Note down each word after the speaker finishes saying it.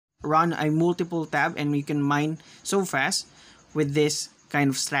run a multiple tab and you can mine so fast with this kind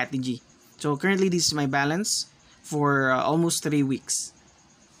of strategy. So currently this is my balance for almost 3 weeks.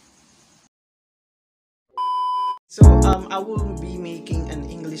 So I will be making an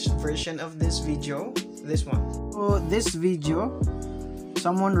English version of this video, this one. So this video,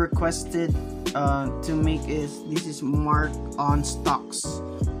 someone requested to make this is mark on stocks.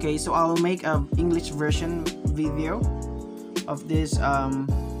 Okay, so I'll make a English version video of this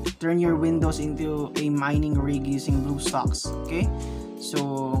turn your windows into a mining rig using BlueStacks. Okay,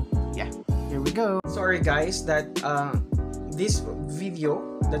 so yeah, here we go. Sorry guys that this video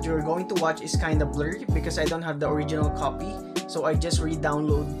that you're going to watch is kind of blurry because I don't have the original copy, so I just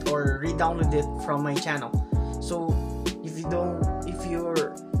re-download it from my channel. So if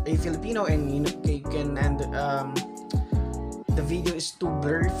you're a Filipino and the video is too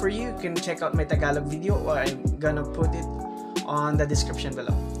blurry for you, you can check out my Tagalog video, or I'm gonna put it on the description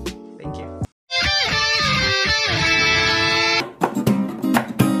below. Thank you.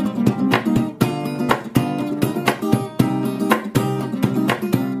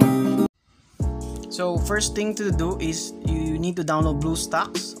 So first thing to do is you need to download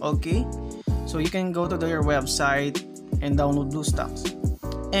BlueStacks. Okay, so you can go to their website and download BlueStacks,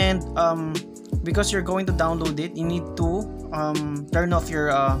 and because you're going to download it, you need to turn off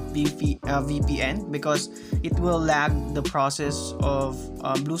your VPN because it will lag the process of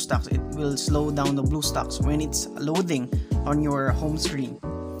BlueStacks. It will slow down the BlueStacks when it's loading on your home screen.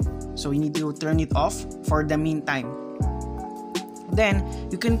 So you need to turn it off for the meantime. Then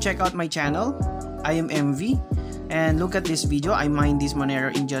you can check out my channel. I am MV, and look at this video. I mined this Monero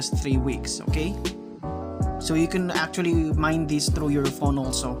in just 3 weeks. Okay, so you can actually mine this through your phone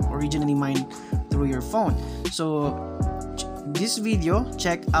also, originally mined through your phone. So this video,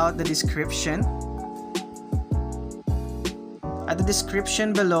 check out the description. At the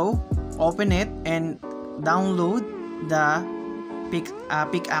description below, open it and download the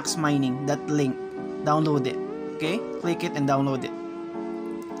Pickaxe Mining, that link. Download it. Okay, click it and download it.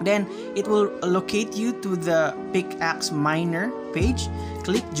 Then it will locate you to the Pickaxe Miner page.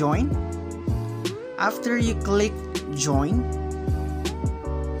 Click join. After you click join,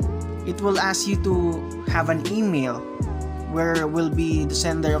 it will ask you to have an email where will be the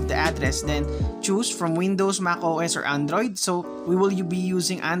sender of the address. Then choose from Windows, Mac OS, or Android. So we will be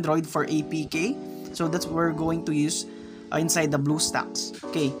using Android for APK. So that's what we're going to use inside the BlueStacks.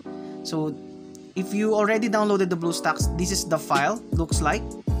 Okay, so if you already downloaded the BlueStacks, this is the file. Looks like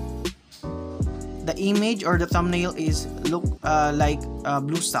the image or the thumbnail is like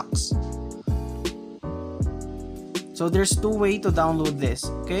BlueStacks. So there's 2 ways to download this.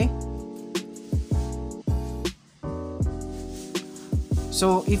 Okay,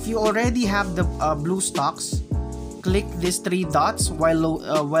 so if you already have the BlueStacks, click these 3 dots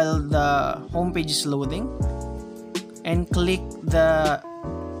while the home page is loading, and click the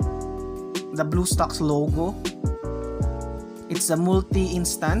BlueStacks logo. It's a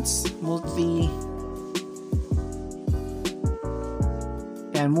multi-instance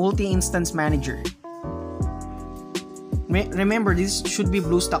manager. Remember, this should be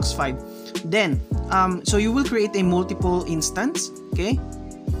BlueStacks 5. Then so you will create a multiple instance. Okay,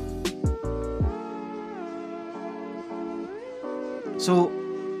 so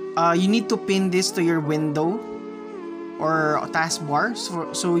you need to pin this to your window or taskbar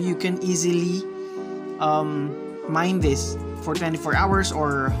so you can easily mine this for 24 hours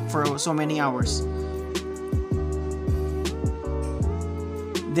or for so many hours.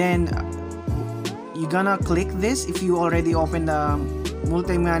 Then you're gonna click this. If you already opened the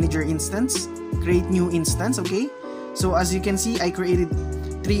multi-manager instance, create new instance. Okay, so as you can see, I created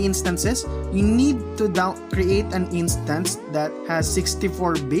 3 instances. You need to create an instance that has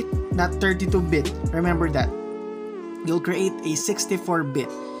 64-bit, not 32-bit. Remember that. You'll create a 64-bit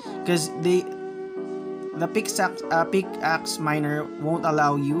because the Pickaxe Miner won't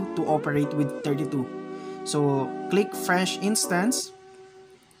allow you to operate with 32. So click fresh instance,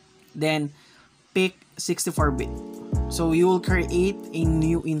 then pick 64-bit. So you will create a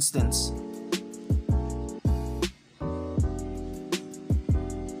new instance.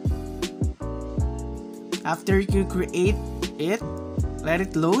 After you create it, let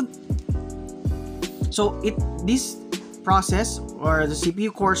it load. So this process, or the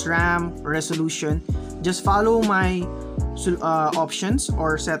CPU cores, RAM, resolution, just follow my options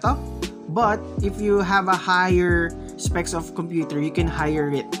or setup. But if you have a higher specs of computer, you can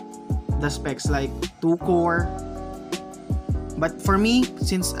higher it, the specs like 2-core. But for me,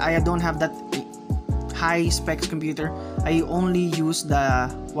 since I don't have that high specs computer, I only use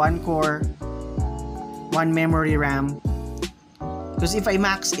the 1-core, 1 memory RAM because if I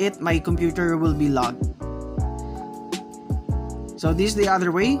max it, my computer will be logged. So this is the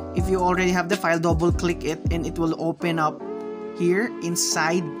other way. If you already have the file, double click it and it will open up here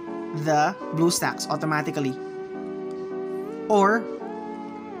inside the BlueStacks automatically. Or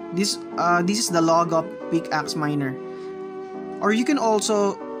this is the log of PICKAXEMING, or you can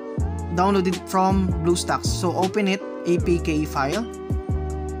also download it from BlueStacks. So open it, APK file.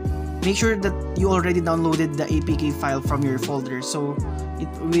 Make sure that you already downloaded the APK file from your folder. So it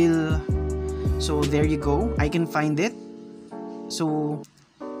will, so there you go, I can find it. So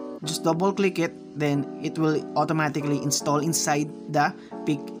just double click it, then it will automatically install inside the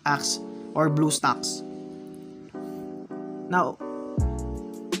PICKAXE or BlueStacks. Now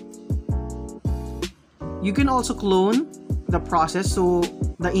you can also clone the process, so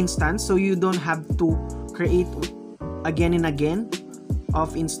the instance, so you don't have to create again and again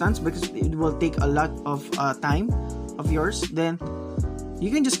of instance, because it will take a lot of time of yours. Then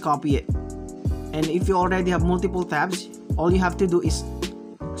you can just copy it, and if you already have multiple tabs, all you have to do is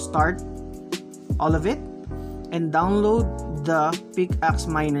start all of it and download the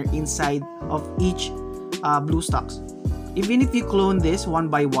PICKAXEMING inside of each BlueStacks. Even if you clone this one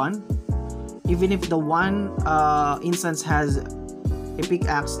by one, even if the one instance has a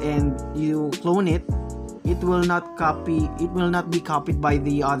pickaxe and you clone it, it will not be copied by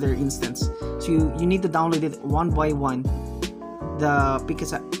the other instance. So you need to download it one by one, the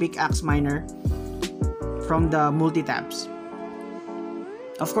PICKAXEMING from the multi-tabs.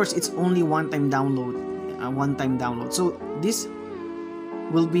 Of course, it's only one-time download. So this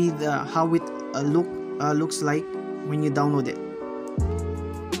will be the how it looks like when you download it.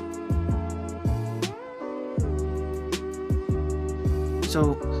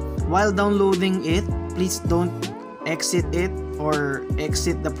 So while downloading it, please don't exit it or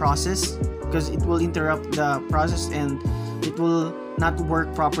exit the process, because it will interrupt the process and it will not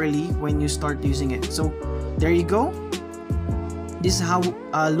work properly when you start using it. So there you go. This is how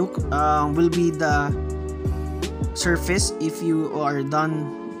will be the surface if you are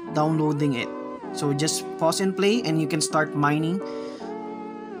done downloading it. So just pause and play and you can start mining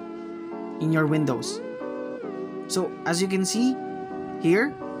in your Windows. So as you can see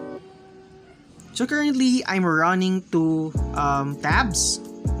here, so currently I'm running two tabs,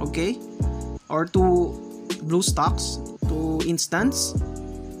 okay, or two BlueStacks, two instance.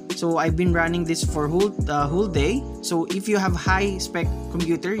 So I've been running this for the whole day. So if you have high spec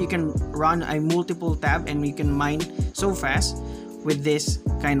computer, you can run a multiple tab and you can mine so fast with this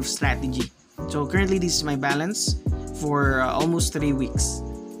kind of strategy. So currently this is my balance for almost 3 weeks.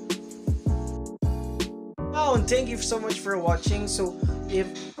 Oh, and thank you so much for watching. So if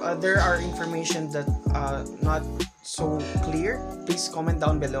there are information that not so clear, please comment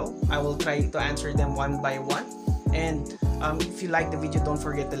down below. I will try to answer them one by one. And if you like the video, don't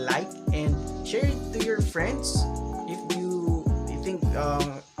forget to like and share it to your friends. If you think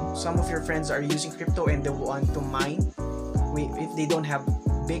some of your friends are using crypto and they want to mine, if they don't have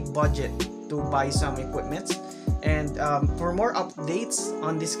big budget to buy some equipment. And for more updates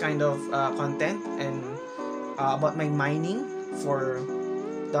on this kind of content and about my mining for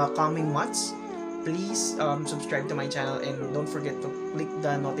the coming months, please subscribe to my channel and don't forget to click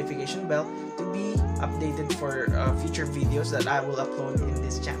the notification bell to be updated for future videos that I will upload in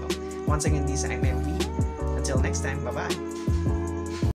this channel. Once again, this is MV. Until next time, bye bye.